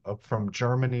being from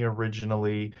Germany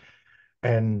originally,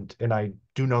 and I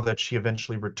do know that she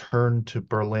eventually returned to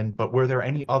Berlin, but were there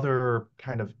any other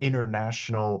kind of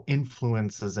international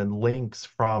influences and links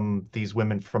from these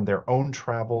women from their own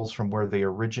travels, from where they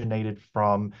originated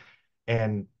from,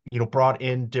 and you know, brought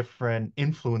in different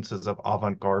influences of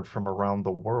avant-garde from around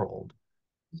the world?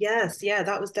 Yes, yeah,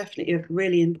 that was definitely a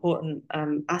really important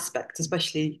aspect,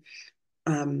 especially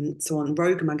so on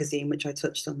Rogue magazine, which I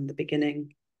touched on in the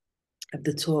beginning of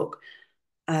the talk.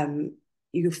 Um,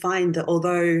 you find that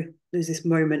although there's this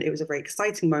moment, it was a very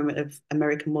exciting moment of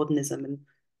American modernism and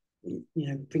you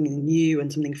know bringing new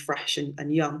and something fresh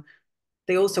and young.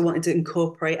 They also wanted to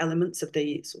incorporate elements of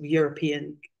the sort of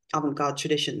European avant-garde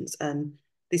traditions, and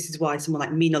this is why someone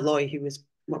like Mina Loy, who was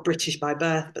what British by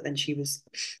birth, but then she was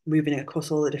moving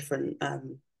across all the different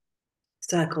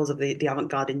circles of the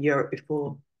avant-garde in Europe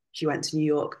before she went to New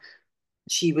York.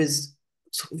 She was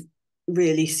sort of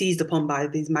really seized upon by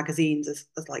these magazines as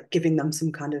like giving them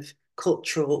some kind of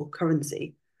cultural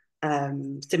currency.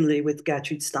 Similarly with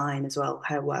Gertrude Stein as well,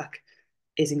 her work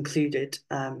is included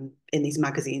in these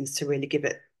magazines to really give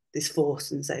it this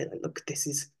force and say, like, look, this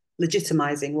is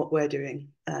legitimizing what we're doing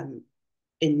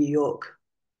in New York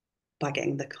by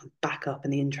getting the kind of backup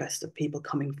and the interest of people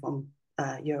coming from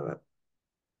Europe.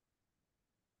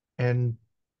 And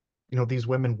you know, these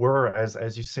women were,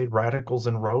 as you say, radicals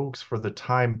and rogues for the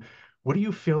time. What do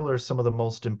you feel are some of the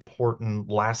most important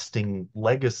lasting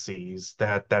legacies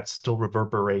that still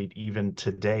reverberate even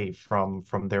today from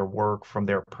their work, from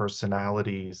their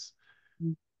personalities?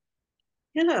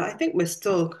 Yeah, I think we're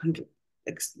still kind of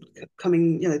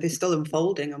coming, you know, they're still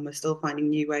unfolding and we're still finding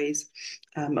new ways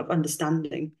of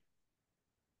understanding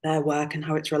their work and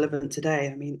how it's relevant today.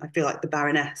 I mean, I feel like the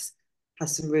Baroness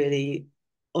has some really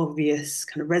obvious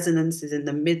kind of resonances in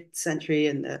the mid-century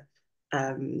and the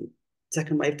um,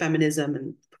 second wave feminism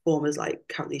and performers like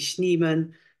Carolee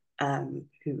Schneemann,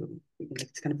 who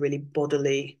it's kind of really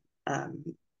bodily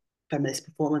feminist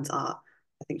performance art.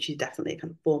 I think she's definitely a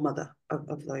kind of foremother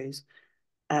of those.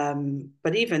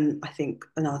 But even I think,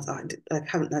 and I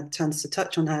haven't had a chance to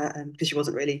touch on her because she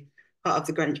wasn't really part of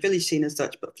the Greenwich Village scene as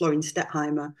such, but Florine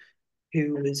Stettheimer,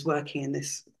 who was working in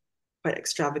this quite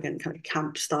extravagant kind of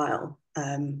camp style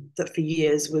that for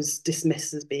years was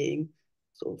dismissed as being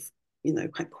sort of, you know,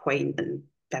 quite quaint and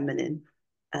feminine.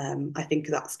 I think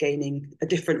that's gaining a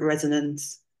different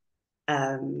resonance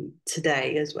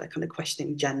today as we're kind of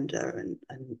questioning gender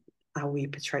and how we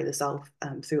portray the self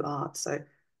through art. So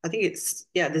I think it's,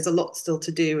 yeah, there's a lot still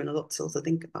to do and a lot still to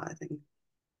think about, I think.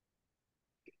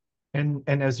 And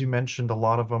as you mentioned, a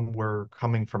lot of them were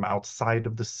coming from outside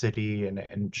of the city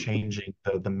and changing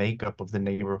the makeup of the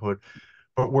neighborhood.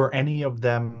 But were any of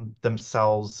them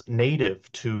themselves native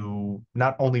to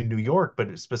not only New York,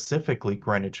 but specifically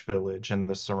Greenwich Village and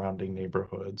the surrounding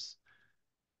neighborhoods?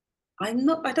 I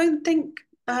don't think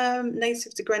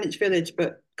native to Greenwich Village,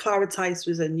 but Clara Tice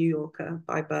was a New Yorker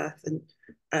by birth, and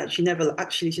she never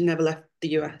left the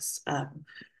US.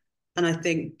 And I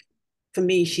think for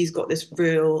me, she's got this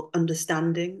real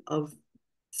understanding of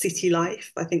city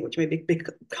life. I think which maybe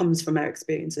comes from her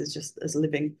experiences just as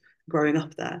living, growing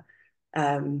up there.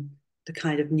 The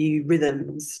kind of new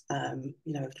rhythms,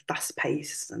 the fast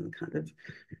pace and kind of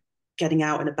getting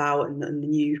out and about, and the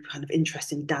new kind of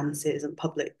interest in dances and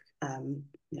public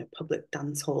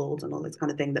dance halls and all this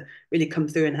kind of thing that really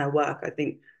comes through in her work. I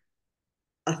think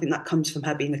that comes from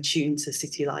her being attuned to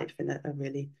city life in a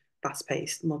really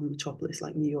fast-paced modern metropolis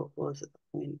like New York was at that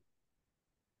point.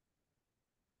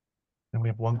 And we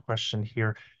have one question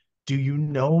here. Do you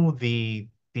know the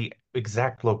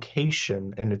exact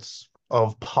location and it's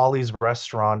of Polly's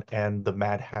restaurant and the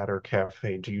Mad Hatter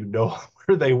Cafe? Do you know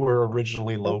where they were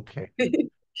originally located?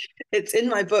 It's in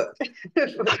my book,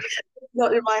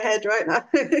 not in my head right now.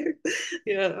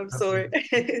 Yeah, I'm sorry.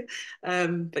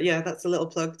 But yeah, that's a little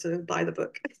plug to buy the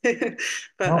book. No,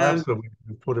 But absolutely.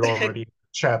 We put it already in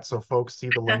the chat, so folks see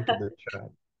the link in the chat.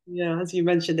 yeah, as you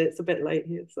mentioned, it's a bit late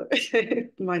here, so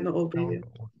it might not all be No, here.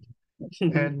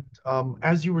 no. And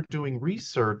as you were doing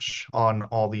research on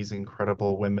all these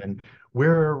incredible women,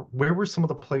 where were some of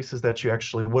the places that you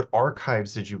actually, what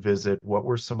archives did you visit? What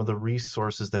were some of the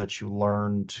resources that you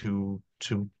learned to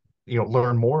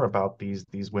learn more about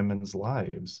these women's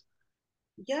lives?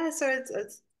 Yeah, so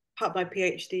it's part of my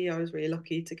PhD. I was really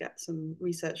lucky to get some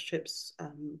research trips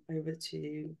over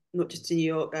to not just to New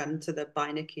York, to the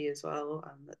Beinecke as well,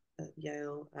 at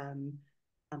Yale,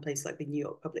 and places like the New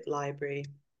York Public Library.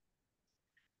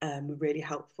 Were really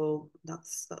helpful. That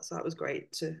was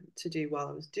great to do while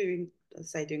I was doing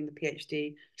the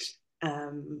PhD.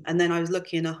 And then I was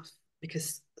lucky enough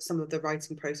because some of the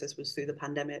writing process was through the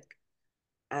pandemic.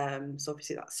 So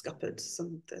obviously that scuppered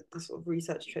some of the sort of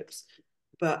research trips.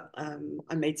 But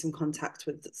I made some contact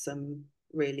with some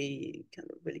really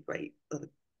great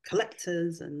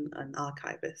collectors and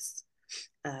archivists,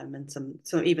 and some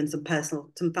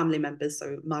family members.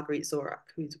 So Marguerite Zorach,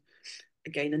 who's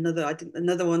again another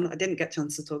one I didn't get a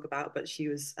chance to talk about, but she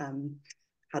was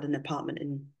had an apartment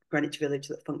in Greenwich Village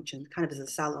that functioned kind of as a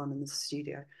salon and as a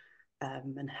studio,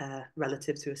 and her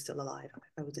relatives who are still alive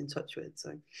I was in touch with.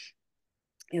 So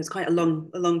it was quite a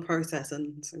long process,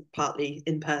 and so partly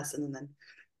in person and then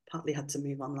partly had to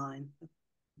move online.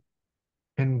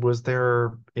 And was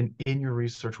there in your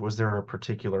research, was there a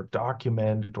particular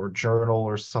document or journal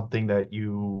or something that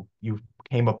you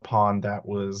came upon that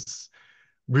was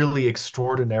really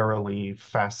extraordinarily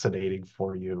fascinating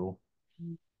for you?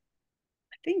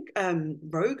 I think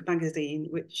Rogue magazine,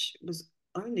 which was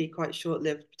only quite short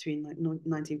lived between like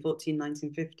 1914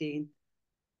 1915,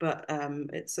 but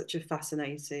it's such a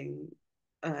fascinating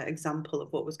example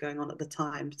of what was going on at the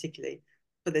time, particularly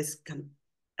for this kind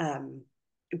of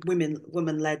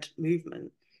woman led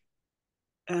movement.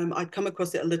 I'd come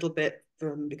across it a little bit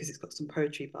because it's got some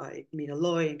poetry by Mina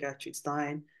Loy and Gertrude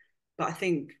Stein, but I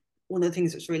think one of the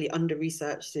things that's really under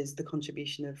researched is the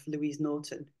contribution of Louise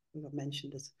Norton, who I've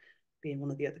mentioned as being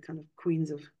one of the other kind of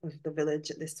queens of the village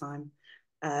at this time.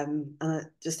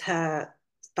 Just her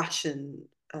fashion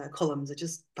columns are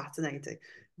just fascinating,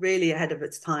 really ahead of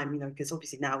its time, because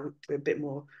obviously now we're a bit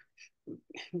more,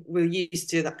 we're used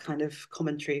to that kind of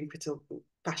commentary and critical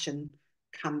fashion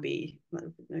it can be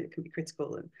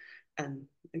critical and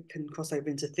it can cross over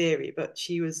into theory, but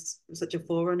she was such a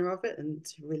forerunner of it and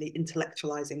really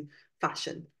intellectualizing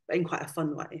fashion, but in quite a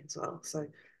fun way as well. So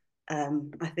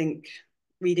I think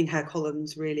reading her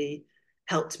columns really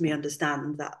helped me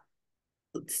understand that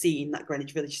scene, that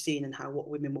Greenwich Village scene, and how what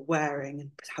women were wearing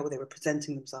and how they were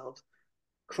presenting themselves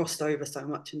crossed over so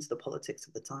much into the politics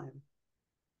of the time.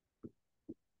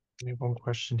 I have one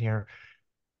question here.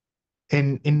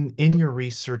 In your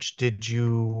research, did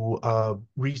you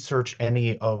research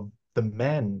any of the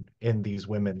men in these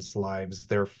women's lives,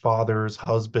 their fathers,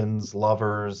 husbands,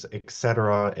 lovers,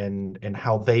 etc., and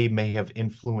how they may have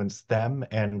influenced them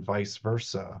and vice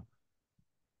versa?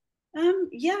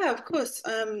 Yeah, of course.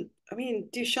 I mean,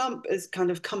 Duchamp is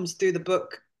kind of comes through the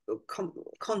book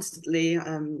constantly,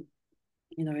 and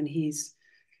he's,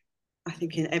 I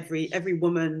think, in every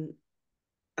woman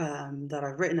that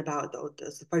I've written about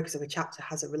as the focus of a chapter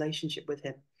has a relationship with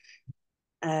him.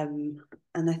 And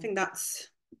I think that's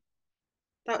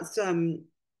a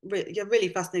really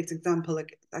fascinating example,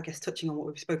 like, I guess touching on what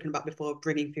we've spoken about before,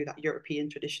 bringing through that European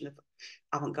tradition of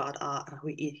avant-garde art and how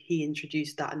he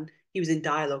introduced that, and he was in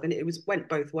dialogue, and it went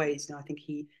both ways. I think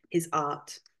his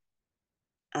art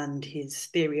and his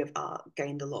theory of art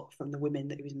gained a lot from the women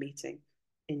that he was meeting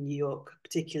in New York,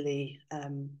 particularly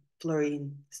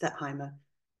Florine Stettheimer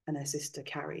and her sister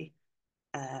Carrie.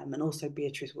 and also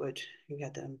Beatrice Wood, who we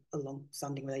had a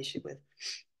long-standing relationship with.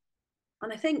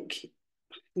 And I think,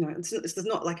 it's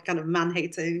not like a kind of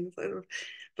man-hating sort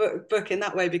of book in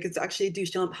that way, because actually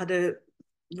Duchamp had a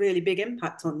really big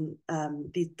impact on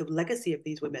the legacy of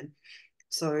these women.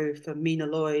 So for Mina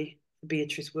Loy, for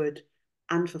Beatrice Wood,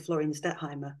 and for Florine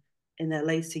Stettheimer, in their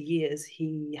later years,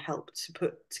 he helped to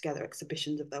put together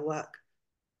exhibitions of their work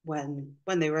when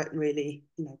they weren't really,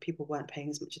 people weren't paying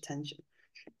as much attention.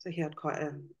 So he had quite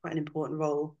an important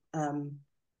role.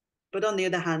 But on the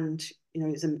other hand,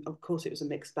 of course, it was a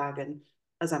mixed bag. And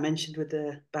as I mentioned with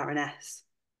the Baroness,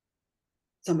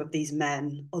 some of these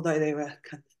men, although they were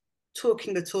kind of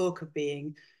talking the talk of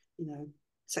being,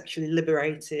 sexually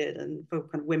liberated and for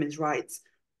kind of women's rights,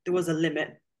 there was a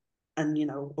limit. And,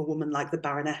 a woman like the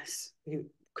Baroness, who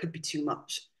could be too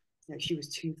much, she was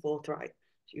too forthright.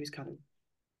 She was kind of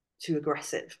too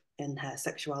aggressive in her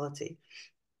sexuality.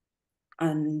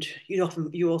 And you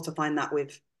also find that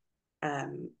with a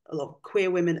lot of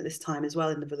queer women at this time as well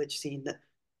in the village scene, that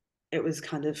it was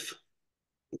kind of,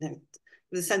 there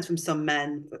was a sense from some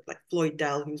men, like Floyd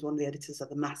Dell, who was one of the editors of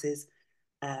The Masses.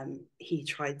 He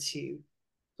tried to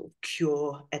sort of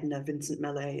cure Edna Vincent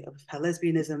Millay of her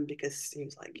lesbianism, because he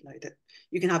was like, that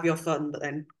you can have your fun, but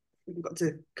then you've got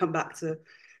to come back to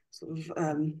sort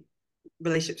of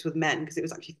relationships with men, because it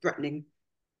was actually threatening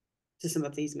to some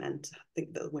of these men to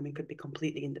think that women could be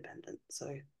completely independent. So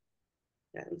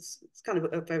yeah, it's kind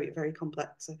of a very, very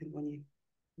complex, I think, when you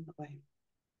in that way.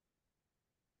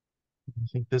 I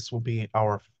think this will be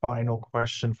our final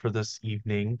question for this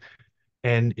evening,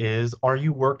 and are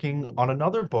you working on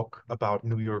another book about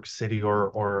New York City,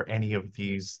 or any of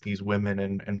these women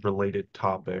and related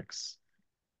topics?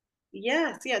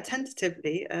 Yes, yeah,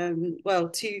 tentatively. Well,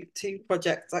 two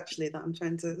projects actually that I'm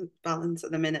trying to balance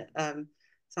at the minute.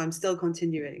 So I'm still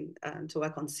continuing to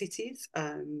work on cities.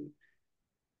 The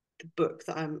book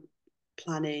that I'm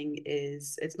planning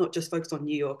it's not just focused on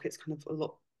New York. It's kind of a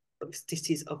lot of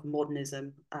cities of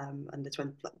modernism, and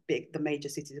the major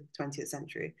cities of the 20th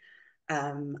century.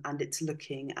 And it's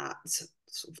looking at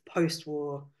sort of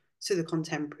post-war to the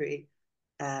contemporary,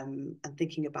 and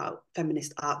thinking about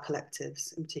feminist art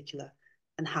collectives in particular,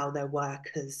 and how their work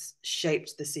has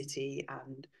shaped the city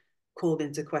and called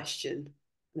into question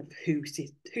who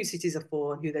cities are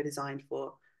for and who they're designed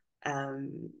for,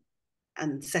 um,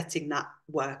 and setting that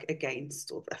work against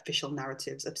sort of official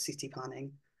narratives of city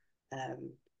planning.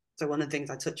 Um, so one of the things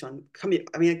I touch on, can't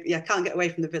get away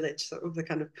from the village, sort of the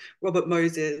kind of Robert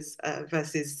Moses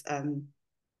versus, the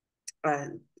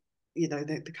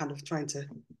kind of trying to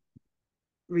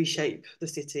reshape the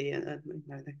city, and the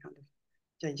kind of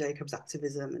Jane Jacobs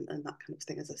activism, and that kind of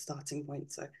thing as a starting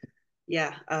point. So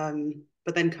yeah,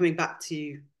 but then coming back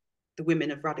to the women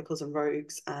of radicals and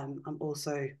rogues, I'm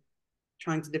also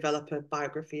trying to develop a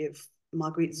biography of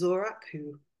Marguerite Zorach,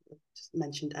 who I just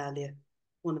mentioned earlier,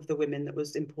 one of the women that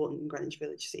was important in Greenwich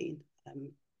Village scene,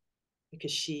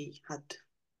 because she had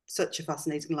such a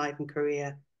fascinating life and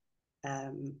career,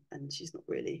 and she's not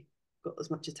really got as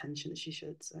much attention as she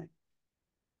should. So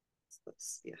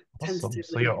that's, yeah, Awesome. So yeah,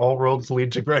 tentatively. all roads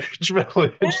lead to Greenwich Yeah,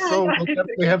 Village. So we'll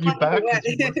definitely have you back as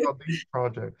you work yeah. on these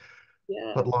projects.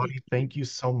 Yeah. But Lottie, thank you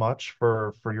so much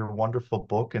for your wonderful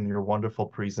book and your wonderful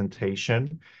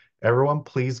presentation. Everyone,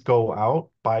 please go out,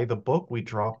 buy the book. We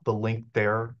dropped the link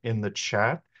there in the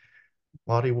chat.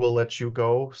 Lottie, we'll let you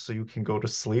go so you can go to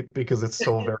sleep because it's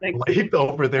so very Thank you. late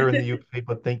over there in the UK.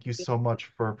 But thank you so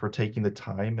much for taking the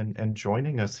time and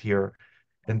joining us here.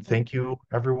 And thank you,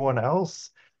 everyone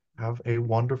else. Have a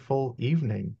wonderful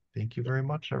evening. Thank you very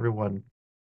much, everyone.